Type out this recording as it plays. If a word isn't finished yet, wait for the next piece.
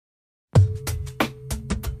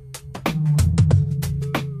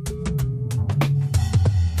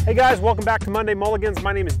Hey guys, welcome back to Monday Mulligans.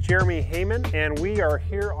 My name is Jeremy Heyman and we are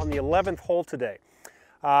here on the 11th hole today.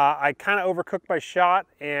 I kind of overcooked my shot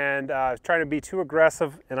and was trying to be too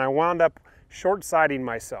aggressive, and I wound up short-siding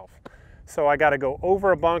myself. So I got to go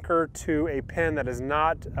over a bunker to a pin that is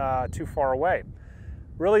not too far away.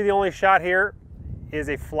 Really the only shot here is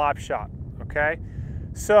a flop shot, okay?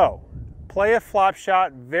 So play a flop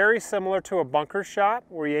shot very similar to a bunker shot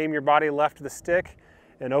where you aim your body left of the stick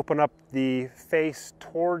and open up the face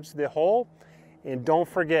towards the hole. And don't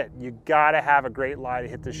forget, you gotta have a great lie to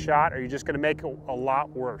hit the shot or you're just gonna make it a lot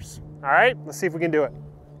worse. All right, let's see if we can do it.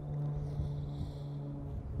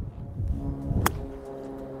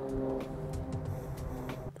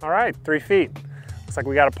 All right, 3 feet. Looks like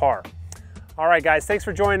we got a par. All right, guys, thanks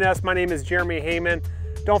for joining us. My name is Jeremy Heyman.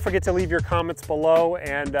 Don't forget to leave your comments below,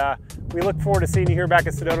 and we look forward to seeing you here back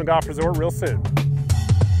at Sedona Golf Resort real soon.